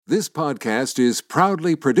This podcast is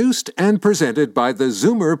proudly produced and presented by the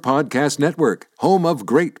Zoomer Podcast Network, home of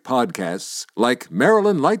great podcasts like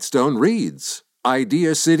Marilyn Lightstone Reads,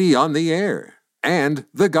 Idea City on the Air, and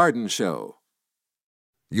The Garden Show.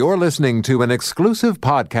 You're listening to an exclusive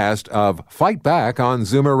podcast of Fight Back on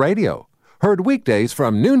Zoomer Radio, heard weekdays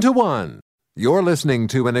from noon to 1. You're listening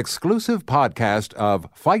to an exclusive podcast of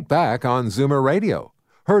Fight Back on Zoomer Radio,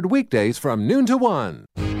 heard weekdays from noon to 1.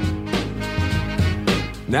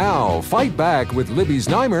 Now, Fight Back with Libby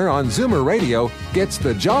Znaimer on Zoomer Radio gets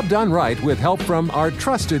the job done right with help from our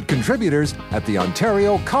trusted contributors at the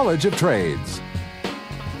Ontario College of Trades.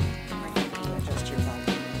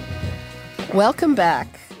 Welcome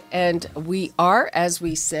back. And we are, as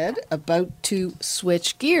we said, about to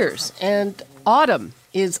switch gears. And autumn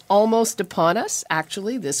is almost upon us.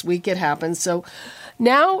 Actually, this week it happens. So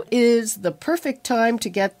now is the perfect time to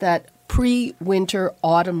get that pre-winter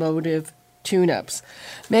automotive tune-ups.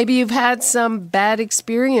 Maybe you've had some bad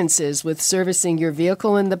experiences with servicing your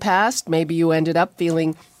vehicle in the past. Maybe you ended up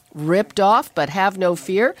feeling ripped off, but have no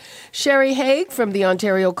fear. Sherry Haig from the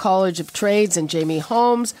Ontario College of Trades and Jamie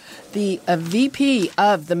Holmes, the VP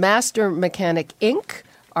of the Master Mechanic Inc.,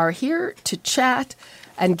 are here to chat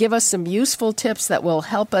and give us some useful tips that will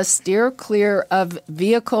help us steer clear of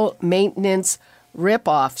vehicle maintenance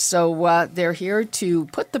rip-off. So they're here to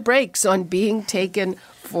put the brakes on being taken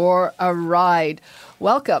for a ride.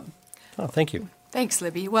 Welcome. Oh, thank you. Thanks,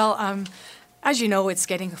 Libby. Well, as you know, it's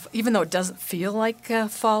getting, even though it doesn't feel like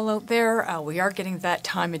fall out there, we are getting that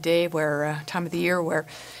time of day time of the year where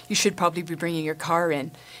you should probably be bringing your car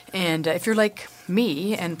in. And if you're like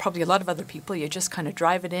me and probably a lot of other people, you just kind of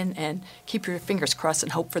drive it in and keep your fingers crossed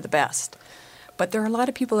and hope for the best. But there are a lot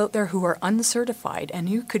of people out there who are uncertified, and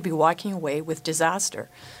you could be walking away with disaster.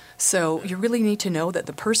 So you really need to know that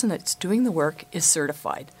the person that's doing the work is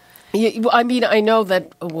certified. I mean, I know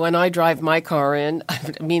that when I drive my car in,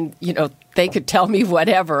 I mean, you know, they could tell me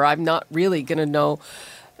whatever. I'm not really going to know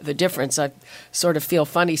the difference. I sort of feel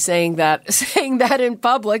funny saying that in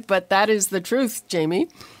public, but that is the truth, Jamie.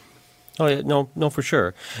 Oh, yeah, no, for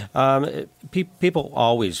sure. People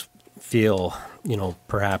always feel,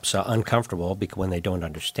 perhaps uncomfortable because when they don't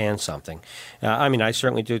understand something. I mean, I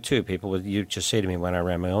certainly do too. People you just say to me when I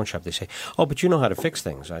ran my own shop, they say, "Oh, but you know how to fix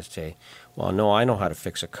things." I say, "Well, no, I know how to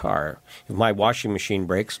fix a car. If my washing machine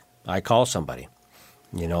breaks, I call somebody."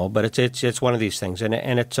 But it's one of these things, and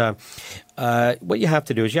it's what you have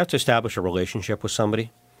to do is you have to establish a relationship with somebody.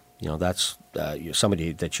 That's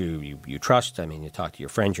somebody that you trust. I mean, you talk to your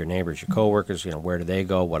friends, your neighbors, your coworkers. Where do they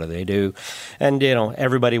go? What do they do? And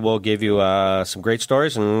everybody will give you some great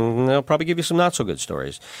stories, and they'll probably give you some not so good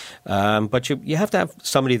stories. But you have to have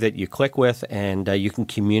somebody that you click with, and you can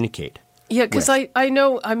communicate. Yeah, because I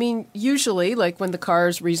know. I mean, usually, like when the car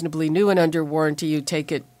is reasonably new and under warranty, you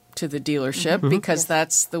take it to the dealership because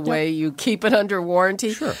that's the way you keep it under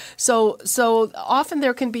warranty. Sure. So often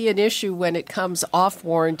there can be an issue when it comes off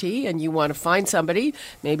warranty and you want to find somebody,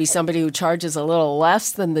 maybe somebody who charges a little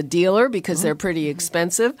less than the dealer because they're pretty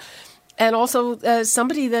expensive. And also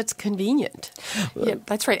somebody that's convenient. Yeah,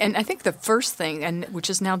 that's right. And I think the first thing, and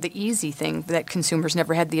which is now the easy thing that consumers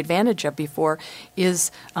never had the advantage of before,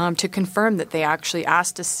 is to confirm that they actually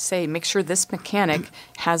asked to say, make sure this mechanic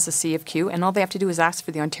has a CFQ. And all they have to do is ask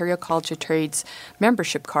for the Ontario College of Trades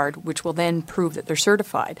membership card, which will then prove that they're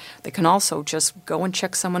certified. They can also just go and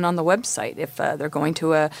check someone on the website. If they're going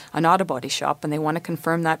to an auto body shop and they want to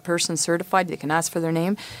confirm that person's certified, they can ask for their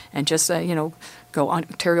name and just, go on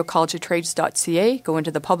OntarioCollegeOfTrades.ca, go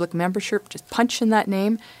into the public membership, just punch in that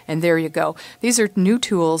name, and there you go. These are new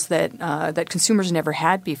tools that that consumers never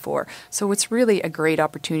had before. So it's really a great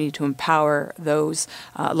opportunity to empower those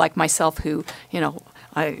like myself who,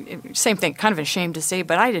 same thing, kind of ashamed to say,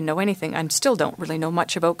 but I didn't know anything. I still don't really know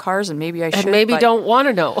much about cars, and maybe I should. And maybe don't want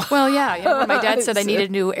to know. Well, yeah. When my dad said I needed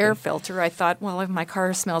a new air filter, I thought, well, if my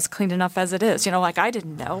car smells clean enough as it is, I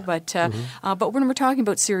didn't know. But but when we're talking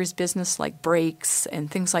about serious business like brakes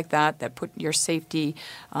and things like that put your safety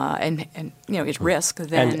and at risk,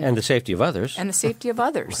 then and the safety of others. And the safety of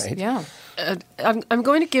others, right. Yeah. I'm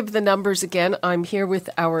going to give the numbers again. I'm here with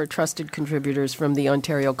our trusted contributors from the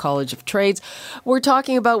Ontario College of Trades. We're talking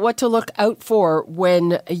about what to look out for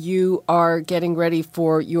when you are getting ready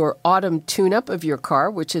for your autumn tune-up of your car,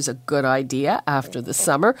 which is a good idea after the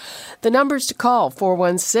summer. The numbers to call,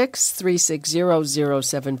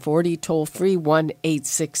 416-360-0740, toll-free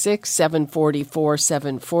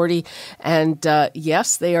 1-866-744-740. And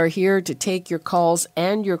yes, they are here to take your calls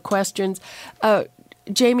and your questions.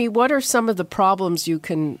 Jamie, what are some of the problems you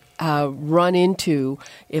can run into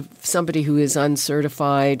if somebody who is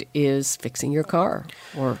uncertified is fixing your car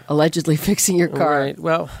or allegedly fixing your car? Right.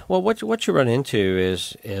 Well, what you run into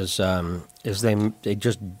is they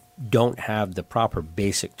just don't have the proper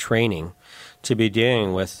basic training to be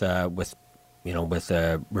dealing with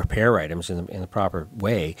repair items in the proper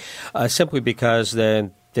way, simply because they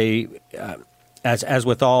as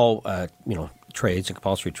with all trades and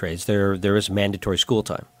compulsory trades, there is mandatory school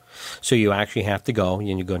time. So you actually have to go, and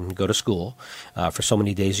you go to school for so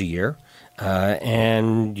many days a year,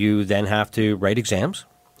 and you then have to write exams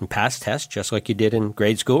and pass tests just like you did in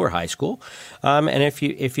grade school or high school. And if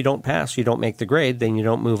you don't pass, you don't make the grade, then you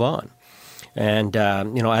don't move on. And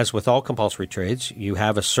as with all compulsory trades, you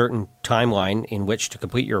have a certain timeline in which to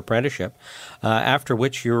complete your apprenticeship, after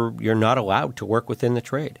which you're not allowed to work within the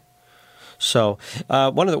trade. So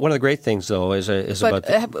one of the great things, though, is about.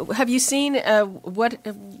 Have you seen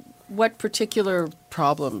what particular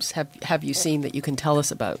problems have you seen that you can tell us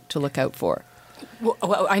about to look out for?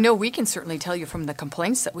 Well, I know we can certainly tell you from the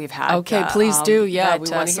complaints that we've had. Okay, please do. Yeah, we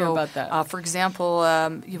want to hear about that. For example,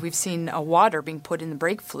 we've seen water being put in the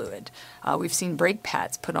brake fluid. We've seen brake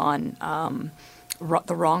pads put on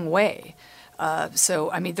the wrong way.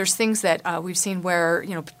 There's things that we've seen where,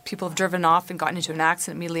 people have driven off and gotten into an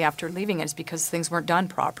accident immediately after leaving it. It's because things weren't done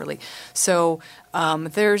properly. So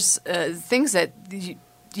there's things that,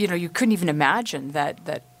 you couldn't even imagine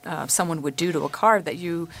that someone would do to a car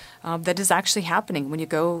that is actually happening when you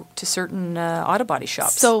go to certain auto body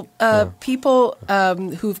shops. So people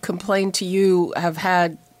who've complained to you have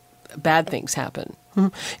had bad things happen.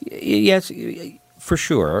 Yes, for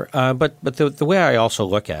sure. But the way I also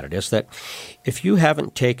look at it is that if you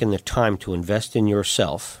haven't taken the time to invest in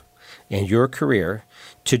yourself and your career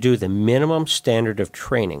to do the minimum standard of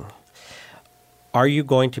training, are you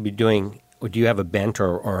going to be doing, or do you have a bent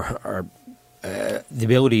or the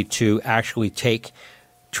ability to actually take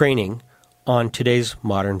training on today's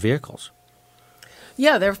modern vehicles?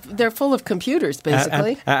 Yeah, they're full of computers,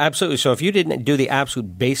 basically. Absolutely. So if you didn't do the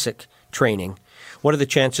absolute basic training, what are the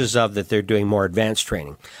chances of that they're doing more advanced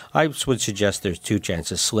training? I would suggest there's two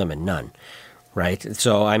chances, slim and none, right?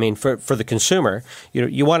 So, for the consumer,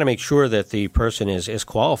 you want to make sure that the person is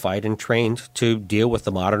qualified and trained to deal with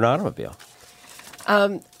the modern automobile.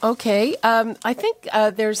 Okay. I think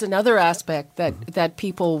there's another aspect that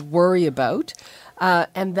people worry about,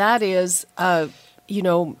 and that is,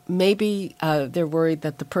 maybe they're worried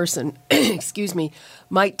that the person, excuse me,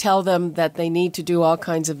 might tell them that they need to do all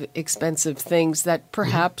kinds of expensive things that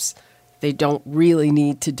perhaps they don't really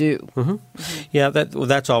need to do. Mm-hmm. Yeah,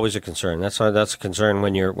 that's always a concern. That's a concern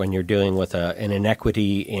when you're dealing with an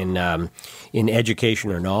inequity in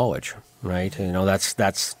education or knowledge, right?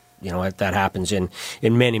 That happens in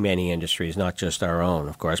many, many industries, not just our own,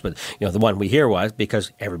 of course. But, the one we hear was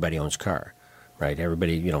because everybody owns a car, right?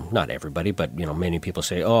 Everybody, not everybody, but, many people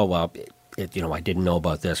say, oh, well, I didn't know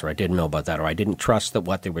about this, or I didn't know about that, or I didn't trust that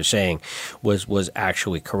what they were saying was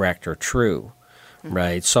actually correct or true,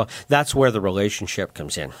 right? So that's where the relationship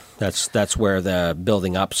comes in. That's where the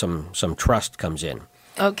building up some trust comes in.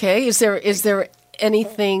 Okay. Is there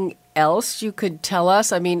anything else you could tell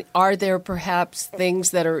us? Are there perhaps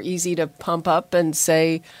things that are easy to pump up and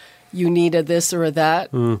say you need a this or a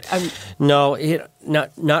that? No,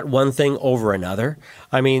 not one thing over another.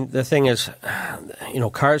 The thing is,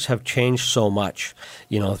 cars have changed so much.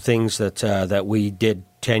 Things that we did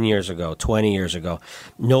 10 years ago, 20 years ago,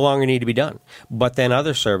 no longer need to be done. But then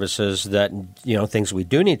other services that, things we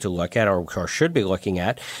do need to look at or should be looking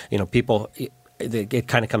at, people, it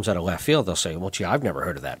kind of comes out of left field. They'll say, well, gee, I've never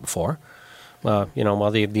heard of that before. Well,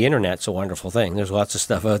 the Internet's a wonderful thing. There's lots of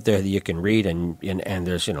stuff out there that you can read, and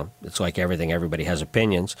there's, it's like everything. Everybody has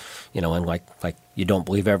opinions, and like you don't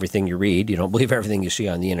believe everything you read. You don't believe everything you see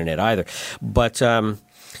on the Internet either. But are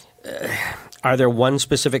there one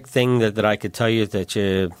specific thing that I could tell you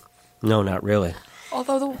that no, not really.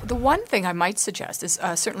 Although the one thing I might suggest is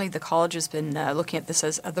certainly the college has been looking at this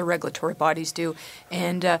as other regulatory bodies do,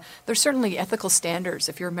 and there's certainly ethical standards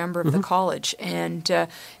if you're a member of the college. And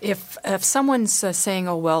if someone's saying,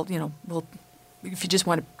 oh, well, if you just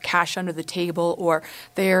want to cash under the table, or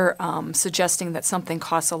they're suggesting that something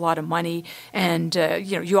costs a lot of money, and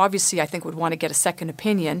you obviously, I think, would want to get a second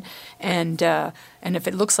opinion, and if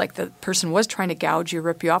it looks like the person was trying to gouge you,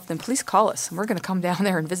 rip you off, then please call us, and we're going to come down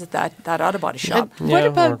there and visit that auto body shop. What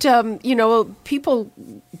about people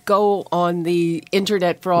go on the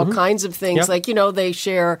Internet for all kinds of things, like they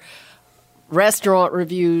share restaurant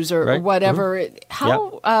reviews or right. whatever.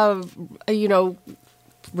 How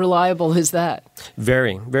reliable is that?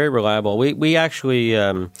 Very, very reliable. We actually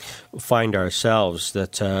find ourselves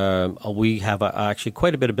that we have actually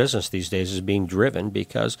quite a bit of business these days is being driven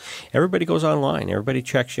because everybody goes online, everybody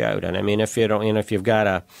checks you out, and I mean if you don't, if you've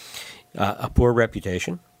got a poor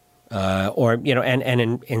reputation, or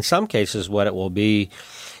and in some cases what it will be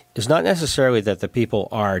is not necessarily that the people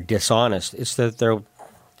are dishonest; it's that they're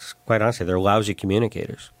quite honestly they're lousy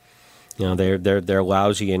communicators. They're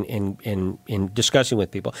lousy in discussing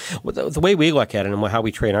with people. The way we look at it and how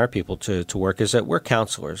we train our people to work is that we're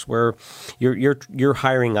counselors. You're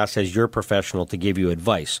hiring us as your professional to give you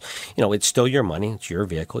advice. It's still your money, it's your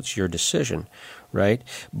vehicle, it's your decision, right?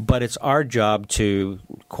 But it's our job to,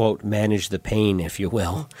 quote, manage the pain, if you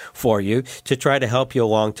will, for you, to try to help you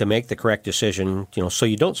along to make the correct decision, so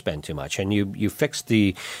you don't spend too much and you fix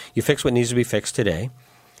what needs to be fixed today.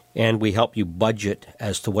 And we help you budget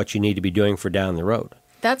as to what you need to be doing for down the road.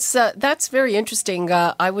 That's very interesting.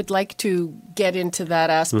 I would like to get into that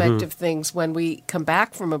aspect of things when we come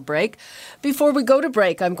back from a break. Before we go to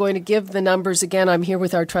break, I'm going to give the numbers again. I'm here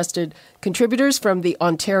with our trusted contributors from the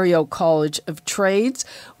Ontario College of Trades.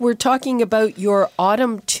 We're talking about your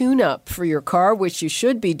autumn tune-up for your car, which you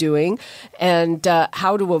should be doing, and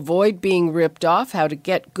how to avoid being ripped off, how to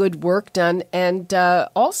get good work done, and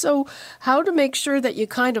also how to make sure that you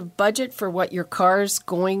kind of budget for what your car's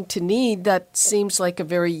going to need. That seems like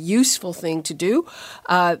a very useful thing to do.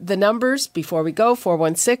 The numbers, before we go,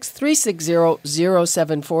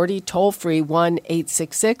 416-360-0740, toll-free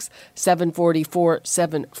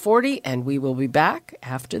 1-866-740-4740, and we will be back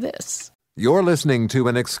after this. You're listening to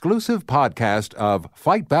an exclusive podcast of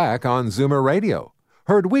Fight Back on Zoomer Radio.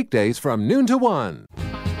 Heard weekdays from noon to 1.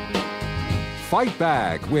 Fight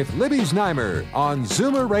Back with Libby Znaimer on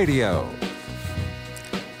Zoomer Radio.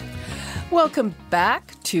 Welcome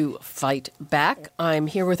back to Fight Back. I'm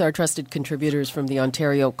here with our trusted contributors from the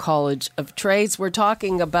Ontario College of Trades. We're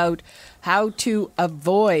talking about how to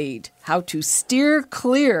avoid, how to steer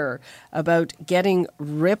clear about getting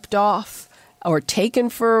ripped off or taken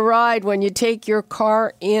for a ride when you take your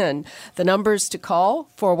car in. The numbers to call,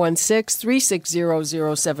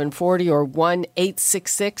 416-360-0740 or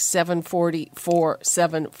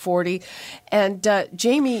 1-866-740-4740. And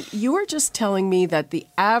Jamie, you were just telling me that the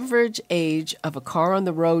average age of a car on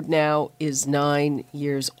the road now is 9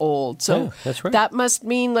 years old. So yeah, that's right. That must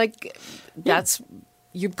mean that's...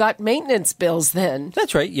 You've got maintenance bills then.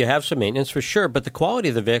 That's right. You have some maintenance for sure, but the quality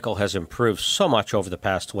of the vehicle has improved so much over the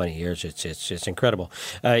past 20 years. It's incredible.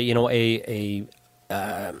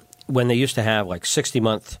 When they used to have like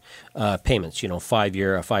 60-month payments, a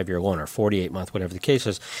 5-year loan or 48-month, whatever the case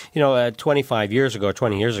is, 25 years ago,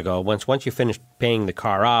 20 years ago, once you finished paying the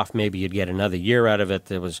car off, maybe you'd get another year out of it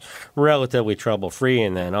that was relatively trouble-free,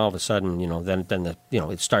 and then all of a sudden,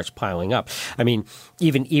 it starts piling up. I mean,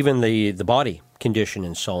 even the body condition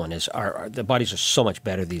and so on the bodies are so much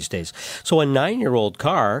better these days. So a 9-year-old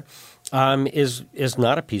car is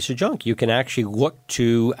not a piece of junk. You can actually look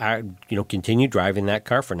to continue driving that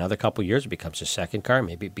car for another couple of years. It becomes a second car.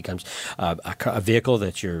 Maybe it becomes a vehicle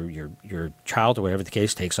that your child or whatever the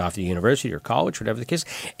case takes off to university or college, whatever the case,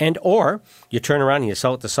 or you turn around and you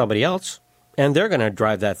sell it to somebody else. And they're going to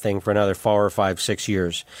drive that thing for another 4 or 5, 6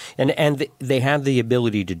 years, and they have the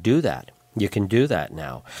ability to do that. You can do that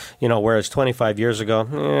now, whereas 25 years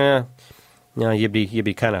ago, you'd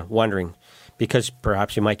be kind of wondering because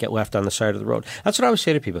perhaps you might get left on the side of the road. That's what I always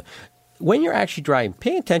say to people. When you're actually driving,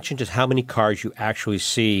 pay attention to how many cars you actually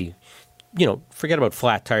see, forget about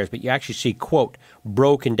flat tires, but you actually see, quote,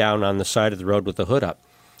 broken down on the side of the road with the hood up.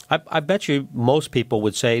 I bet you most people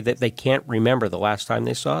would say that they can't remember the last time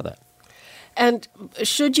they saw that. And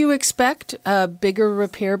should you expect bigger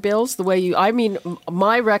repair bills the way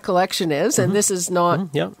my recollection is, and this is not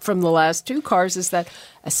from the last 2 cars, is that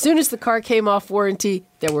as soon as the car came off warranty,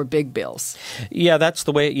 there were big bills. Yeah, that's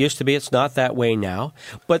the way it used to be. It's not that way now.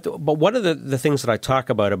 But one of the things that I talk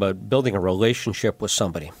about building a relationship with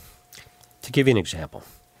somebody, to give you an example.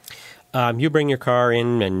 You bring your car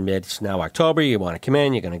in, and it's now October. You want to come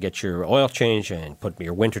in. You're going to get your oil change and put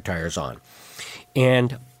your winter tires on.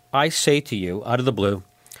 And I say to you, out of the blue,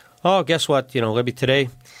 oh, guess what, Libby, today,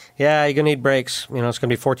 you're going to need brakes. It's going to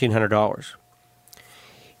be $1,400.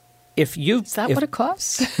 Is that what it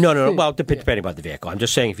costs? No. Well, depending on the vehicle. I'm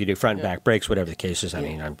just saying if you do front and back brakes, whatever the case is. I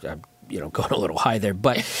mean, I'm going a little high there,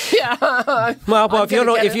 but yeah. Well, I'm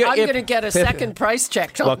going to get a second price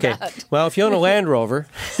check on that. Well, if you own a Land Rover,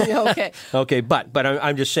 okay. Okay, but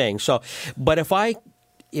I'm just saying. So, but if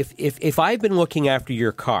I've been looking after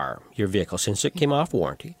your car, your vehicle, since it came off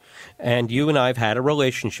warranty, and you and I have had a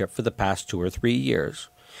relationship for the past 2 or 3 years,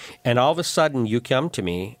 and all of a sudden you come to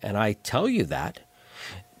me and I tell you that,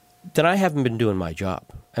 then I haven't been doing my job.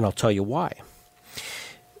 And I'll tell you why.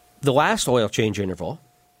 The last oil change interval,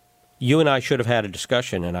 you and I should have had a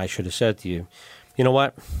discussion, and I should have said to you, you know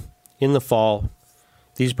what, in the fall,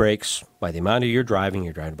 these brakes, by the amount of you're driving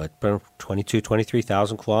about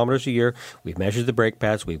 23,000 kilometers a year. We've measured the brake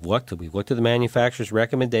pads. We've looked at the manufacturer's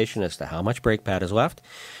recommendation as to how much brake pad is left.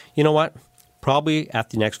 You know what? Probably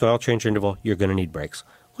at the next oil change interval, you're going to need brakes.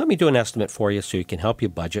 Let me do an estimate for you so you can help you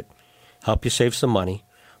budget, help you save some money,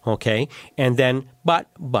 okay? And then, but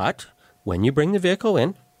when you bring the vehicle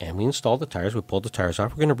in and we install the tires, we pull the tires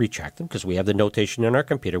off, we're going to recheck them because we have the notation in our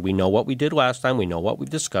computer. We know what we did last time. We know what we've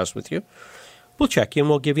discussed with you. We'll check you and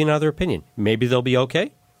we'll give you another opinion. Maybe they'll be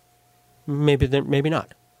okay. Maybe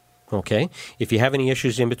not. Okay? If you have any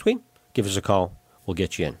issues in between, give us a call. We'll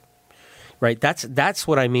get you in. Right? That's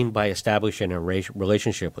what I mean by establishing a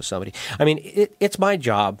relationship with somebody. I mean, it's my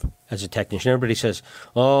job as a technician. Everybody says,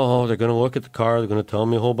 oh, they're going to look at the car. They're going to tell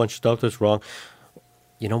me a whole bunch of stuff that's wrong.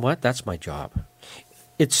 You know what? That's my job.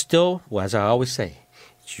 It's still, well, as I always say,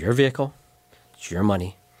 it's your vehicle. It's your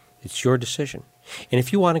money. It's your decision. And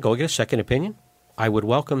if you want to go get a second opinion, I would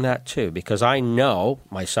welcome that too, because I know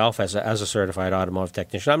myself as a certified automotive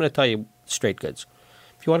technician, I'm going to tell you straight goods.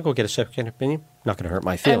 If you want to go get a second opinion, not going to hurt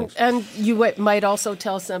my feelings. And you might also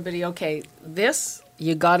tell somebody, okay, this,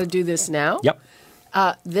 you got to do this now. Yep.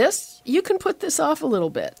 This, you can put this off a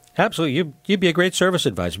little bit. Absolutely. You'd be a great service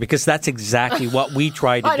advisor because that's exactly what we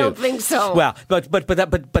try to do. I don't think so. Well,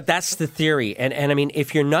 but that's the theory. And I mean,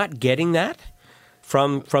 if you're not getting that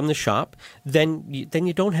from the shop, then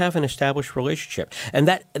you don't have an established relationship.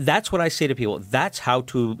 And that's what I say to people. That's how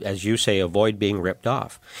to, as you say, avoid being ripped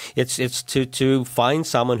off. It's to find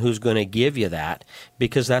someone who's going to give you that,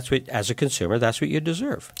 because that's what, as a consumer, that's what you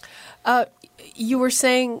deserve. You were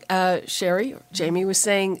saying, Sherry, or Jamie was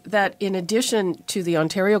saying that in addition to the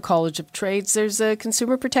Ontario College of Trades, there's a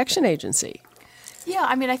Consumer Protection Agency. Yeah,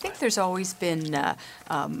 I mean, I think there's always been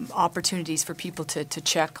opportunities for people to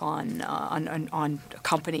check on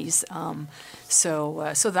companies.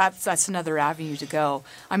 So that's another avenue to go.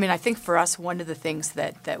 I mean, I think for us, one of the things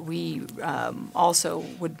that we also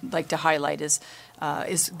would like to highlight is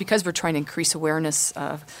because we're trying to increase awareness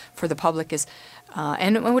for the public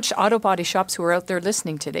and which auto body shops who are out there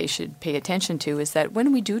listening today should pay attention to, is that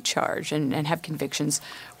when we do charge and have convictions,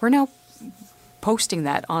 we're now posting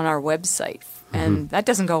that on our website. And that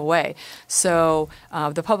doesn't go away. So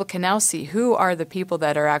the public can now see who are the people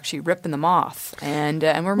that are actually ripping them off, and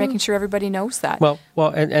we're making sure everybody knows that. Well,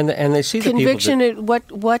 and they see the conviction. People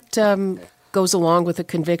that, What goes along with a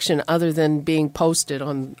conviction other than being posted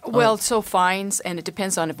on? Well, so fines, and it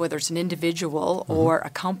depends on whether it's an individual or a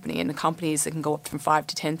company. And the companies, it can go up from $5,000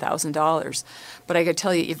 to $10,000. But I got to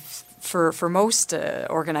tell you, if for most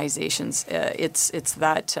organizations, it's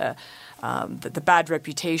that. The bad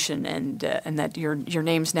reputation and that your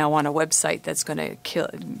name's now on a website that's going to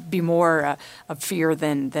be more of fear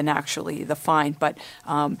than actually the fine. But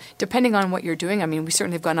depending on what you're doing, I mean, we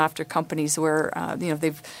certainly have gone after companies where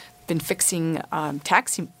they've been fixing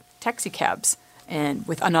taxi cabs and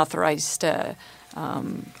with unauthorized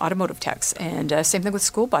automotive techs, and same thing with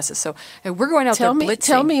school buses. So we're going out there blitzing.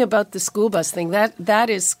 Tell me about the school bus thing. That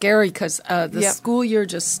is scary because the school year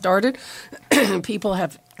just started. People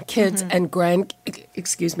have kids and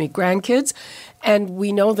grandkids, and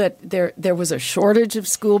we know that there was a shortage of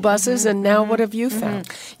school buses, and now what have you found?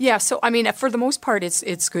 Yeah, so I mean, for the most part,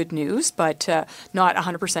 it's good news, but not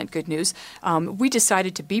 100% good news. We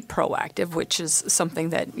decided to be proactive, which is something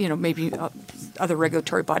that maybe other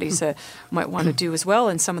regulatory bodies might want to do as well,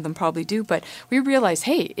 and some of them probably do. But we realized,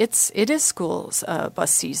 hey, it is school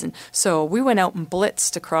bus season, so we went out and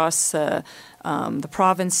blitzed across the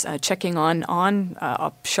province, checking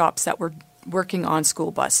on shops that were working on school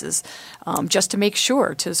buses, just to make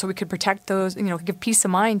sure, so we could protect those, give peace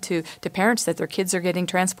of mind to parents that their kids are getting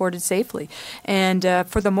transported safely. And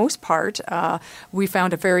for the most part, we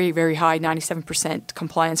found a very, very high 97%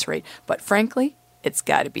 compliance rate. But frankly, it's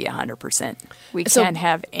got to be 100%. We can't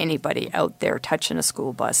have anybody out there touching a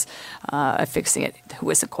school bus, fixing it,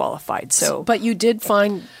 who isn't qualified. But you did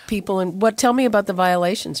find people, and tell me about the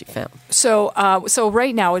violations you found. So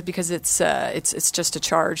right now, because it's just a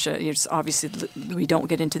charge. Obviously, we don't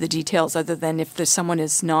get into the details, other than if someone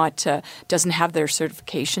is not doesn't have their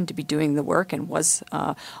certification to be doing the work and was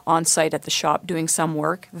on site at the shop doing some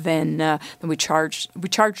work, then we charge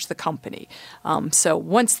the company. So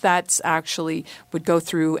once that's actually would go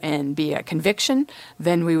through and be a conviction,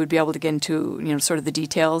 then we would be able to get into sort of the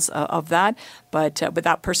details of that. But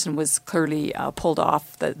that person was clearly pulled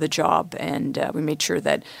off the job, and we made sure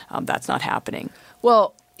that that's not happening.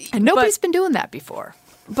 Well, and nobody's been doing that before.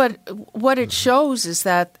 But what it shows is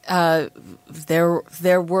that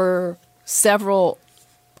there were several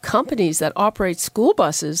companies that operate school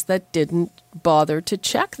buses that didn't bother to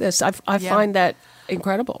check this. I find that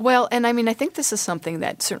incredible. Well, and I mean, I think this is something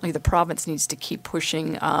that certainly the province needs to keep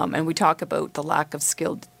pushing. And we talk about the lack of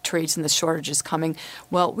skilled trades and the shortages coming.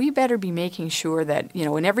 Well, we better be making sure that,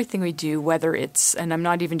 in everything we do, whether it's, and I'm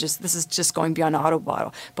not even just, this is just going beyond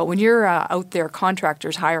Autobottle, but when you're out there,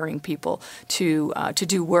 contractors hiring people to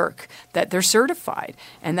do work, that they're certified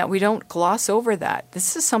and that we don't gloss over that.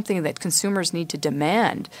 This is something that consumers need to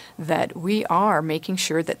demand, that we are making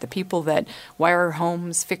sure that the people that wire our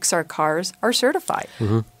homes, fix our cars are certified.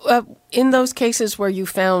 Mm-hmm. In those cases where you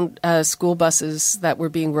found school buses that were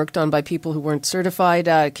being worked on by people who weren't certified,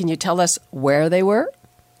 can you tell us where they were?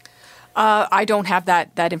 I don't have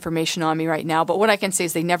that information on me right now, but what I can say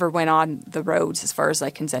is they never went on the roads as far as I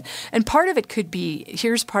can say. And part of it could be,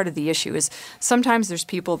 here's part of the issue, is sometimes there's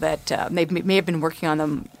people that they may have been working on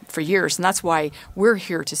them for years, and that's why we're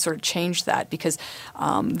here to sort of change that, because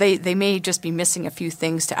they may just be missing a few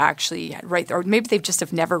things to actually write, or maybe they've just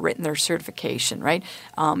have never written their certification, right?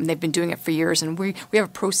 They've been doing it for years, and we have a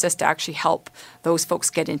process to actually help those folks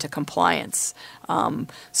get into compliance.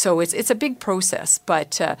 So it's a big process,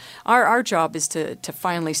 but our job is to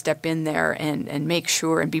finally step in there and make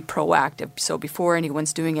sure and be proactive. So before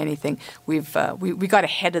anyone's doing anything, we got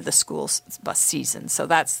ahead of the school bus season. So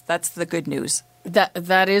that's the good news.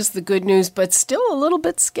 That is the good news, but still a little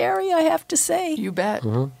bit scary, I have to say. You bet.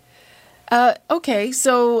 Mm-hmm. Okay,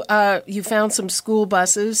 so you found some school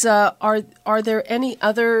buses. Are there any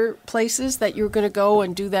other places that you're going to go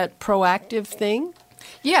and do that proactive thing?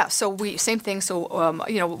 Yeah, so same thing. So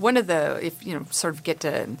one of the sort of get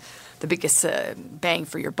to the biggest bang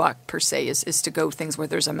for your buck per se is to go things where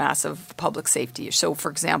there's a massive public safety issue. So, for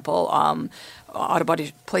example, auto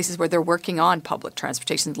body places where they're working on public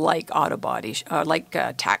transportation, like auto body, like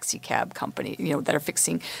a taxi cab company, that are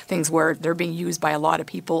fixing things where they're being used by a lot of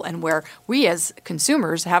people, and where we as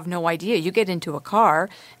consumers have no idea. You get into a car,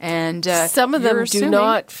 and some of them do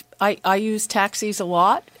not. I use taxis a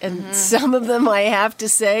lot, and some of them, I have to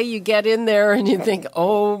say, you get in there and you think,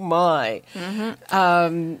 oh my.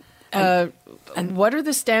 And what are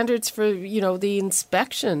the standards for the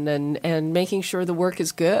inspection and making sure the work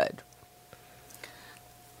is good?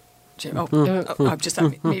 I'm just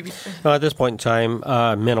maybe. At this point in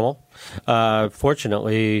time, minimal.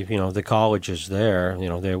 Fortunately, the college is there.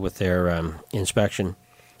 They're with their inspection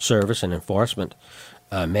service and enforcement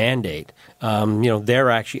mandate. They're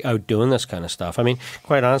actually out doing this kind of stuff. I mean,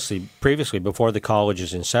 quite honestly, previously, before the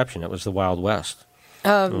college's inception, it was the Wild West.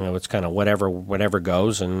 It's kind of whatever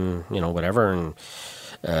goes, and whatever, and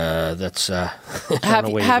that's.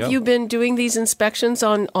 Have you been doing these inspections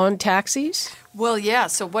on taxis? Well, yeah.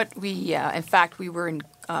 So what we, in fact, we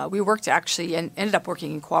worked actually and ended up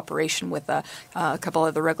working in cooperation with a couple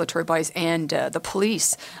of the regulatory bodies and the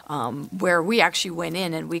police, where we actually went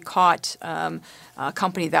in and we caught a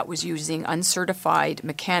company that was using uncertified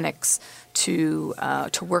mechanics to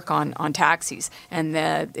work on taxis, and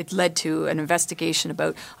it led to an investigation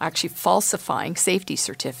about actually falsifying safety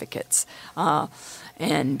certificates.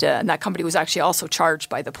 And that company was actually also charged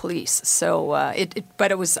by the police. So, but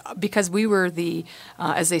it was because we were the,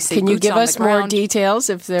 as they say, can you give us more ground. details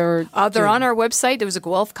if they're? They're on our website. There was a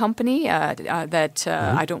Guelph company that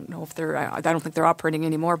I don't know if they're. I don't think they're operating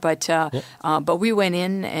anymore. But we went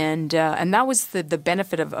in and that was the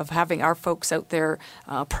benefit of having our folks out there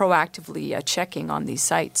proactively checking on these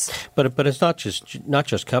sites. But it's not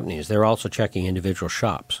just companies. They're also checking individual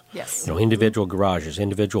shops. Yes. Individual garages,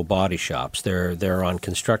 individual body shops. They're on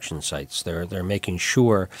construction sites. They're making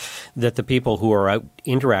sure that the people who are out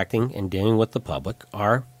interacting and dealing with the public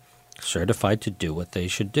are certified to do what they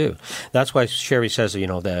should do. That's why Sherry says,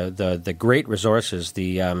 the great resource is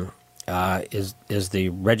the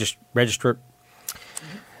registrar.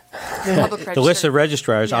 The list of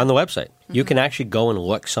registrars on the website. Mm-hmm. You can actually go and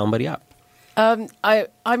look somebody up.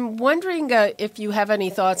 I'm wondering if you have any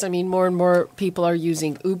thoughts. I mean, more and more people are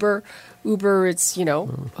using Uber. Uber, it's,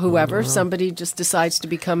 whoever. Somebody just decides to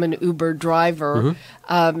become an Uber driver.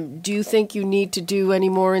 Mm-hmm. Do you think you need to do any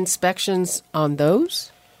more inspections on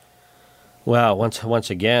those? Well, once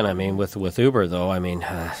again, I mean, with Uber, though, I mean,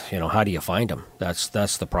 how do you find them? That's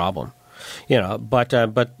the problem. But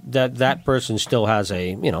that person still has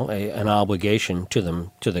an obligation to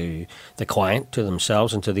them, to the client, to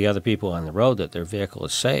themselves, and to the other people on the road, that their vehicle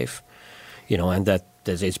is safe, and that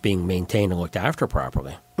it's being maintained and looked after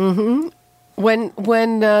properly. Mm-hmm.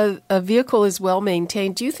 When a vehicle is well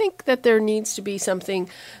maintained, do you think that there needs to be something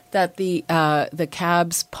that the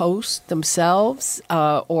cabs post themselves,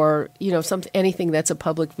 or anything that's a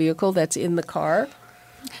public vehicle that's in the car?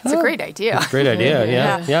 It's a great idea. Great idea,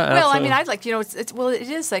 yeah. Well, I absolutely. mean, I'd like, it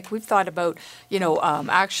is like we've thought about,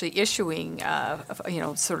 actually issuing,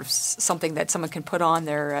 sort of something that someone can put on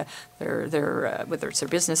their whether it's their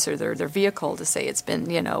business or their vehicle to say it's been,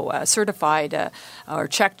 certified or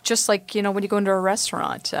checked, just like, when you go into a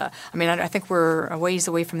restaurant. I think we're a ways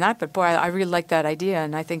away from that, but boy, I really like that idea,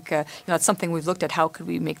 and I think, it's something we've looked at. How could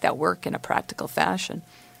we make that work in a practical fashion?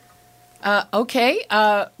 Okay,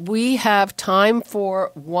 we have time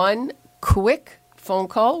for one quick phone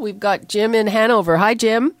call. We've got Jim in Hanover. Hi,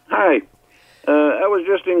 Jim. Hi. I was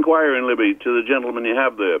just inquiring, Libby, to the gentleman you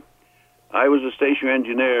have there. I was a station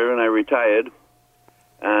engineer and I retired,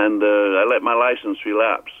 and I let my license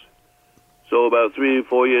relapse. So about 3 or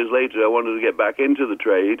 4 years later, I wanted to get back into the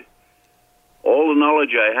trade. All the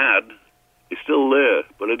knowledge I had is still there,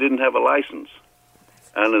 but I didn't have a license.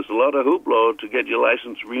 And there's a lot of hoopla to get your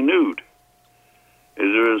license renewed.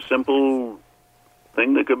 Is there a simple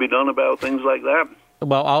thing that could be done about things like that?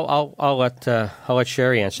 Well, I'll let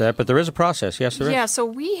Sherry answer that, but there is a process. Yes, there is. Yeah, so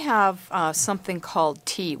we have something called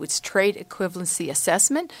TEA, which is Trade Equivalency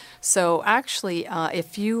Assessment. So actually,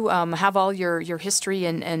 if you have all your history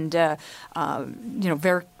and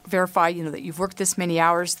verify that you've worked this many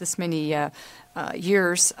hours, this many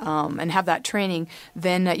years, and have that training,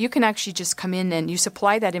 then you can actually just come in and you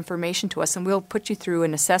supply that information to us, and we'll put you through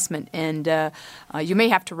an assessment. And you may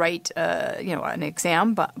have to write, an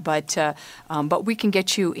exam, but we can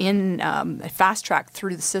get you in fast track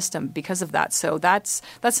through the system because of that. So that's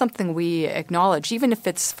something we acknowledge, even if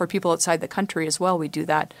it's for people outside the country as well. We do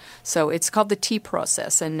that. So it's called the TEA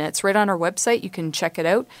process, and it's right on our website. You can check it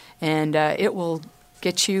out, and it will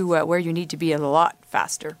get you where you need to be a lot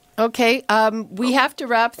faster. Okay, we have to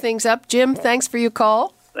wrap things up. Jim, thanks for your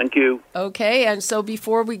call. Thank you. Okay, and so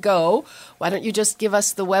before we go, why don't you just give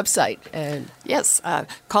us the website? And Yes,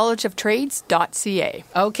 collegeoftrades.ca.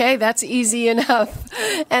 okay, that's easy enough.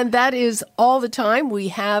 And that is all the time we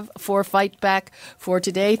have for Fight Back for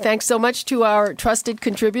today. Thanks so much to our trusted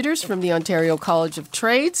contributors from the Ontario College of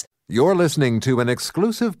Trades. You're listening to an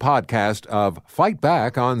exclusive podcast of Fight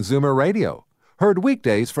Back on Zoomer Radio. Heard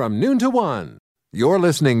weekdays from noon to 1. You're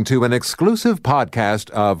listening to an exclusive podcast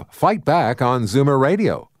of Fight Back on Zoomer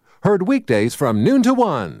Radio. Heard weekdays from noon to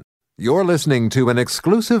 1. You're listening to an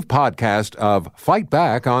exclusive podcast of Fight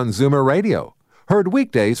Back on Zoomer Radio. Heard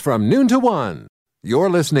weekdays from noon to 1. You're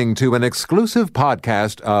listening to an exclusive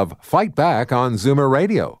podcast of Fight Back on Zoomer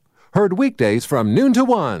Radio. Heard weekdays from noon to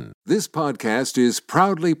 1. This podcast is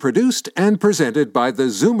proudly produced and presented by the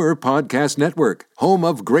Zoomer Podcast Network, home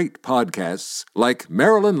of great podcasts like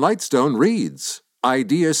Marilyn Lightstone Reads,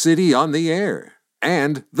 Idea City on the Air,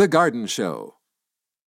 and The Garden Show.